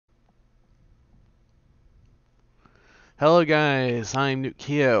Hello guys, I'm Nuke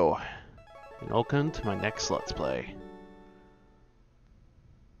Kioh, and welcome to my next Let's Play.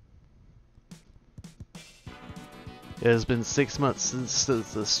 It has been 6 months since the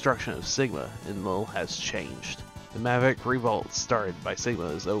destruction of Sigma, and little has changed. The Maverick revolt started by Sigma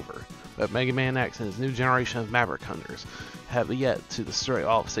is over, but Mega Man X and his new generation of Maverick hunters have yet to destroy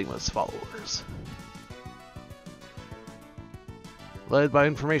all of Sigma's followers. Led by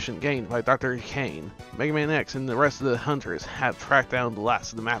information gained by Dr. Kane, Mega Man X and the rest of the hunters have tracked down the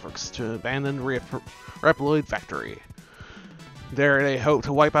last of the Mavericks to an abandoned Reupload factory. There they hope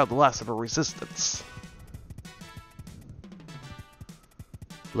to wipe out the last of the resistance.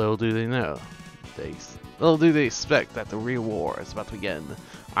 Little do they know, little do they expect that the real war is about to begin.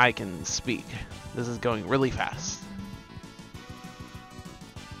 I can speak. This is going really fast.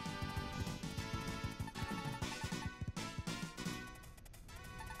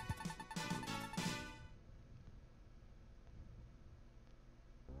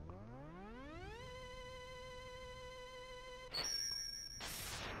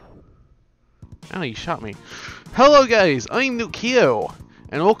 Oh, you shot me. Hello guys, I'm Nuke Kioh,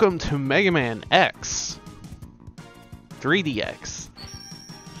 and welcome to Mega Man X 3DX.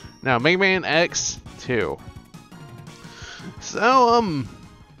 Now, Mega Man X 2. So,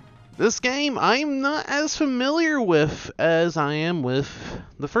 this game I'm not as familiar with as I am with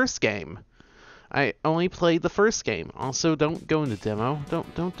the first game. I only played the first game. Also, don't go into demo.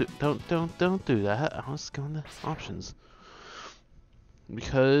 Don't do that. I'll just go into options.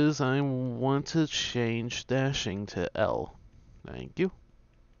 Because I want to change dashing to L. Thank you.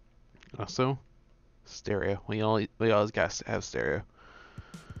 Also, stereo. We always gotta have stereo.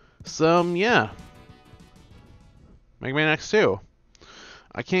 So, yeah. Mega Man X2.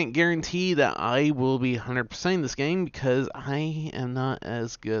 I can't guarantee that I will be 100%ing this game because I am not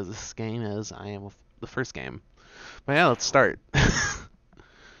as good at this game as I am with the first game. But yeah, let's start.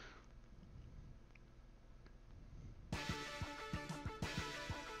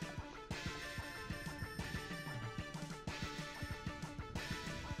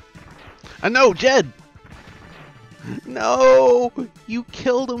 No, Jedd! No! You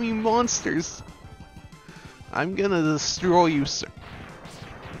killed him, you monsters! I'm gonna destroy you, sir.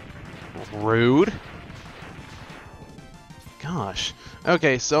 Rude. Gosh.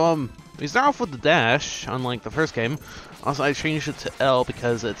 Okay, so, we start off with the dash, unlike the first game. Also, I changed it to L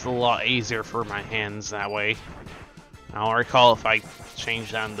because it's a lot easier for my hands that way. I don't recall if I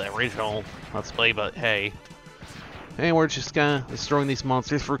changed on the original Let's Play, but hey. Hey, we're just gonna destroying these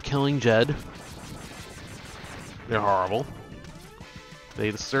monsters for killing Jedd. They're horrible.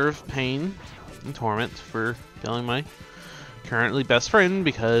 They deserve pain and torment for killing my currently best friend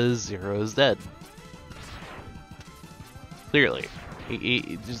because Zero is dead. Clearly,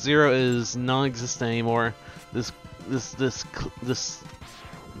 Zero is non-existent anymore.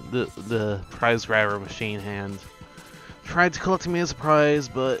 The prize grabber machine hand tried to collect me as a prize,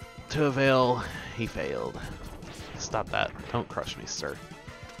 but to avail, he failed. Stop that. Don't crush me, sir.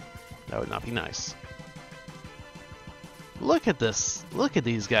 That would not be nice. Look at this. Look at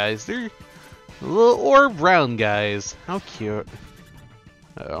these guys. They're little orb brown guys. How cute.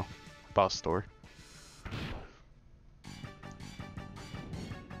 Uh-oh. Boss store.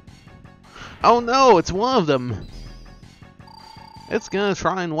 Oh no, it's one of them. It's gonna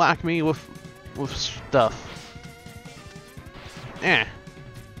try and whack me with stuff. Eh.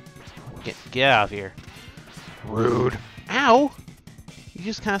 Get out of here. Rude. Ow! You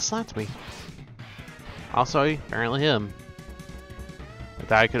just kind of slapped me. Also, apparently him. I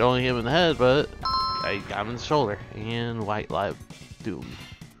thought I could only hit him in the head, but I got him in the shoulder. And white light doom.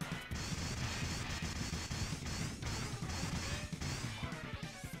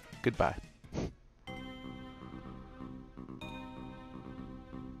 Goodbye.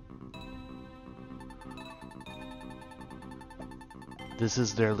 This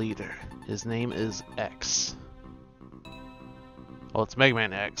is their leader. His name is X. Well, it's Mega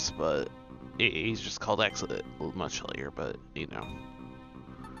Man X, but he's just called X much later, but, you know.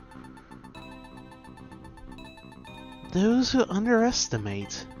 Those who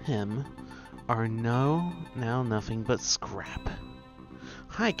underestimate him are now nothing but scrap.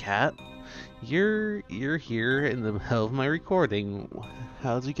 Hi, Cat. You're here in the middle of my recording.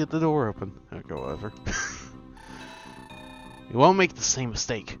 How'd you get the door open? Okay, whatever. You won't make the same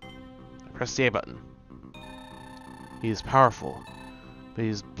mistake. Press the A button. He is powerful, but he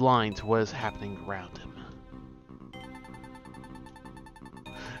is blind to what is happening around him.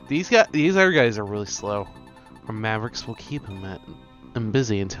 These other guys are really slow. Our Mavericks will keep him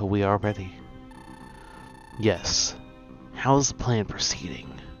busy until we are ready. Yes. How is the plan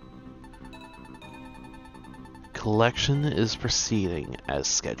proceeding? Collection is proceeding as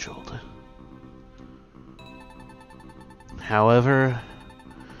scheduled. However,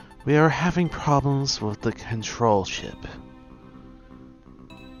 we are having problems with the control ship.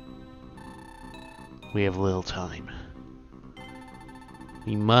 We have little time.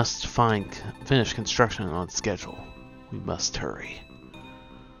 We must finish construction on schedule. We must hurry.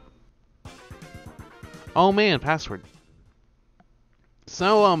 Oh man, password.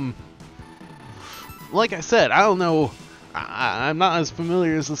 So, like I said, I don't know. I'm not as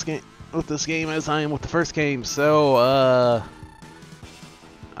familiar as with this game as I am with the first game, so,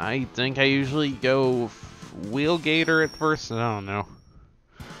 I think I usually go Wheelgater at first. I don't know.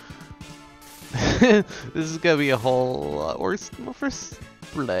 This is gonna be a whole lot worse than my first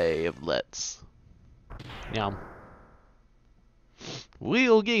play of Let's. Yum.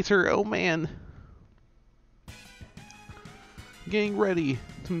 Wheelgater, oh man. Getting ready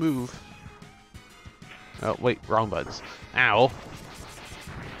to move. Oh, wait, wrong buttons. Ow.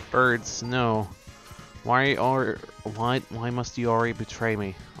 Birds, no. Why must you already betray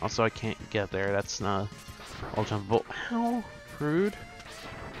me? Also, I can't get there. That's not ultimate. How rude.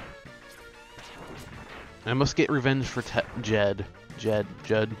 I must get revenge for Jedd.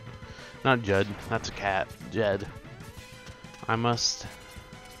 Jedd. Not Jedd. That's a cat. Jedd. I must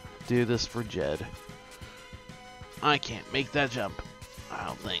do this for Jedd. I can't make that jump. I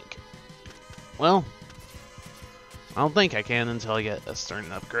don't think. Well, I don't think I can until I get a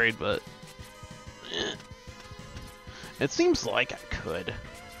certain upgrade, but it seems like I could.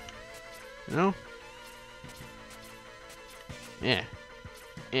 You know? Yeah.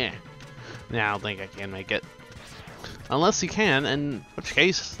 Yeah. Nah, I don't think I can make it. Unless you can, in which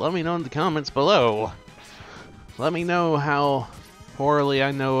case, let me know in the comments below. Let me know how poorly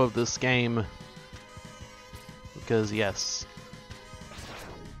I know of this game. Because, yes.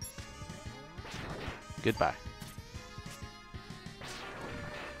 Goodbye.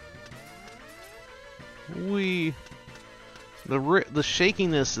 The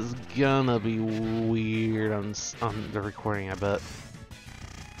shakiness is gonna be weird on the recording, I bet.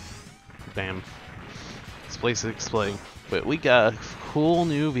 Damn. This place is exploding. But we got a cool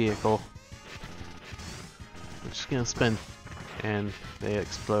new vehicle. We're just gonna spin. And they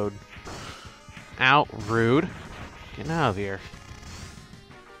explode. Ow, rude. Get out of here.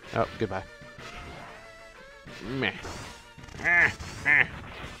 Oh, goodbye. Meh. Get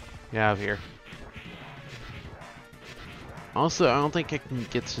out of here. Also, I don't think I can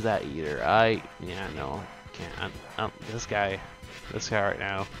get to that either. Yeah, no, can't. This guy right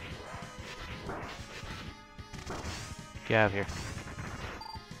now. Get out of here.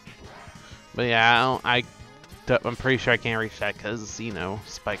 But yeah, I'm pretty sure I can't reach that because, you know,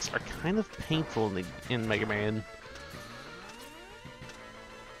 spikes are kind of painful in Mega Man.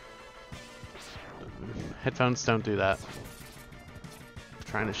 Headphones don't do that. I'm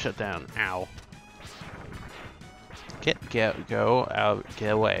trying to shut down. Ow. Go out,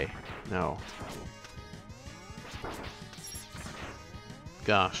 get away. No.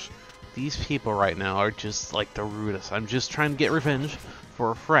 Gosh, these people right now are just like the rudest. I'm just trying to get revenge for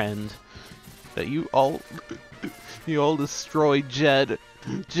a friend that you all destroyed. Jedd.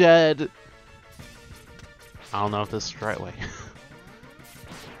 I don't know if this is the right way.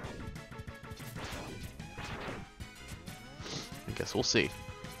 I guess we'll see.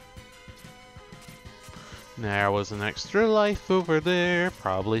 There was an extra life over there,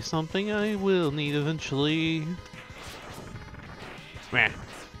 probably something I will need eventually. Meh.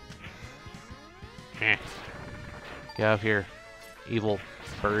 Meh. Get out of here, evil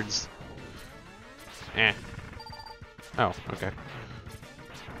birds. Eh. Oh, okay.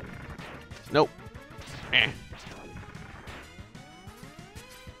 Nope. Eh.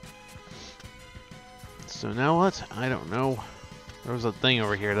 So now what? I don't know. There was a thing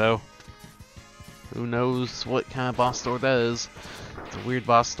over here though. Who knows what kind of boss door that is? It's a weird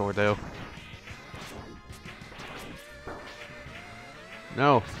boss door, though.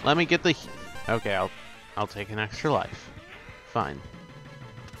 No, let me get the... Okay, I'll take an extra life. Fine.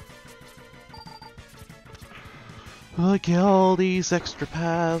 Look at all these extra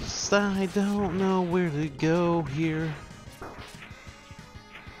paths. I don't know where to go here.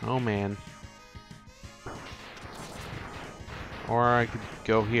 Oh, man. Or I could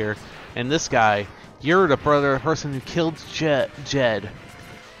go here. And this guy... You're the person who killed Jedd.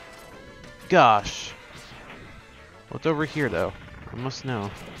 Gosh. What's over here, though? I must know.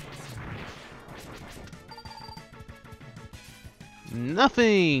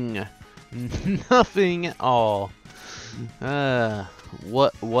 Nothing! Nothing at all.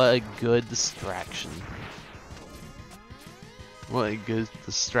 What a good distraction. What a good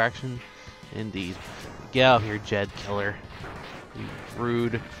distraction. Indeed. Get out of here, Jedd killer. You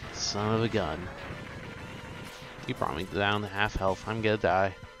rude son of a gun. You brought me down to half health. I'm gonna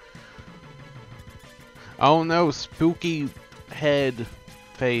die. Oh no, spooky head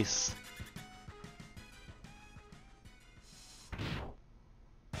face.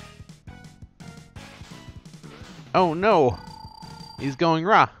 Oh no! He's going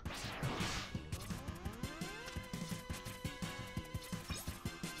raw.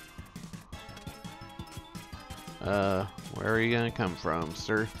 Where are you gonna come from,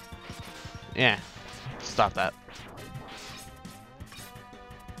 sir? Yeah, stop that.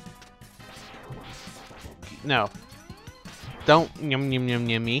 No. Don't yum yum yum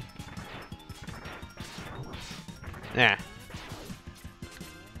yum me. Yeah.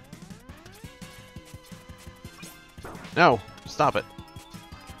 No, stop it.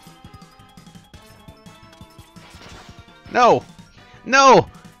 No! No!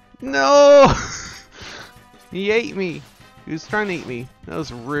 No! He ate me. He was trying to eat me. That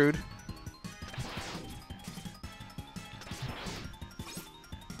was rude.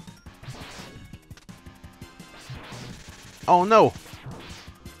 Oh no!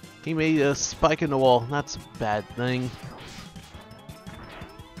 He made a spike in the wall. That's a bad thing.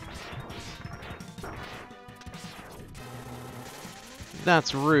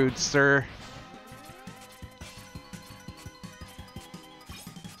 That's rude, sir.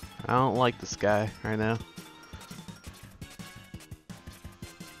 I don't like this guy right now.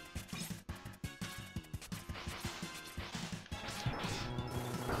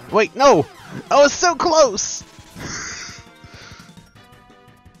 Wait, no! I was so close!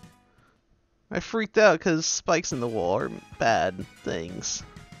 I freaked out because spikes in the wall are bad things.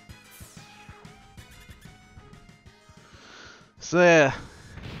 So yeah,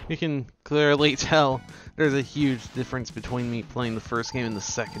 you can clearly tell there's a huge difference between me playing the first game and the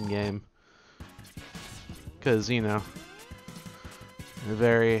second game. Because, you know,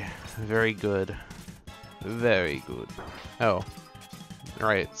 very, very good. Very good. Oh.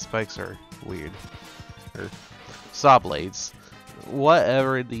 Right, spikes are weird. Or saw blades.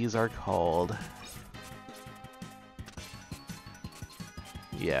 Whatever these are called.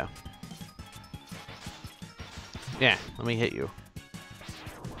 Yeah. Yeah, let me hit you.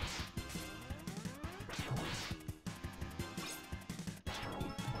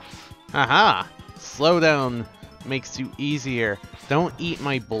 Haha! Slow down makes you easier. Don't eat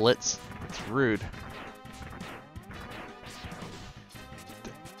my bullets. It's rude.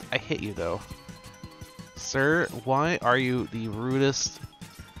 I hit you though. Sir, why are you the rudest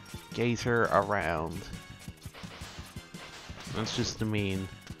gator around? That's just demean.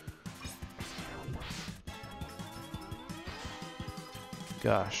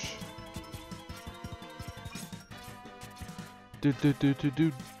 Gosh. Do do do do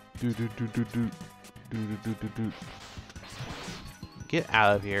do do do do do do do do do do. Get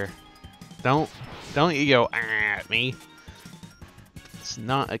out of here! Don't you go at me! It's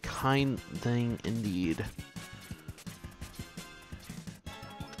not a kind thing indeed.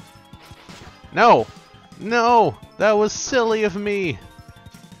 No! No! That was silly of me!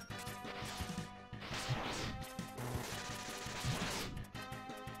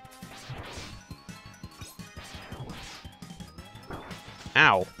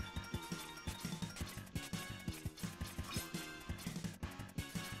 Ow!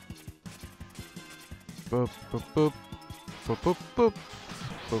 Boop boop boop boop boop boop.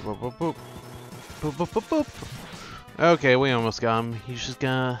 Boop, boop, boop, boop. Boop, boop, boop, boop. Okay, we almost got him. He's just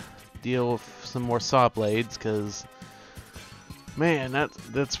gonna deal with some more saw blades, cause man,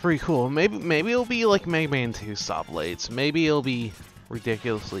 that's pretty cool. Maybe it'll be like Mega Man 2 saw blades. Maybe it'll be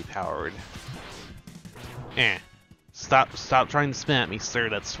ridiculously powered. Stop trying to spin at me, sir.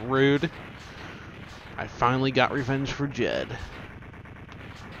 That's rude. I finally got revenge for Jedd.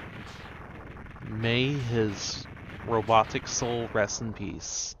 May his robotic soul rest in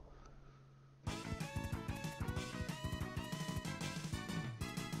peace.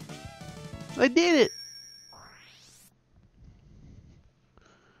 I did it!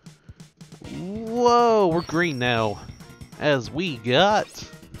 Whoa, we're green now. As we got...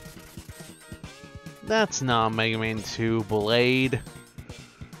 That's not Mega Man 2 blade.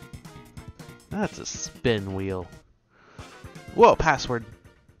 That's a spin wheel. Whoa, password.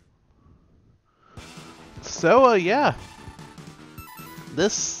 So, yeah.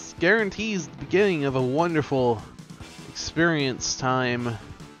 This guarantees the beginning of a wonderful experience time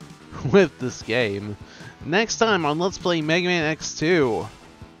with this game. Next time on Let's Play Mega Man X2.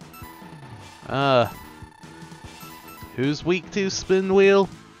 Who's weak to spin wheel?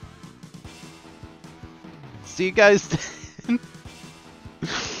 See you guys then.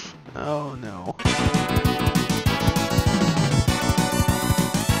 Oh no.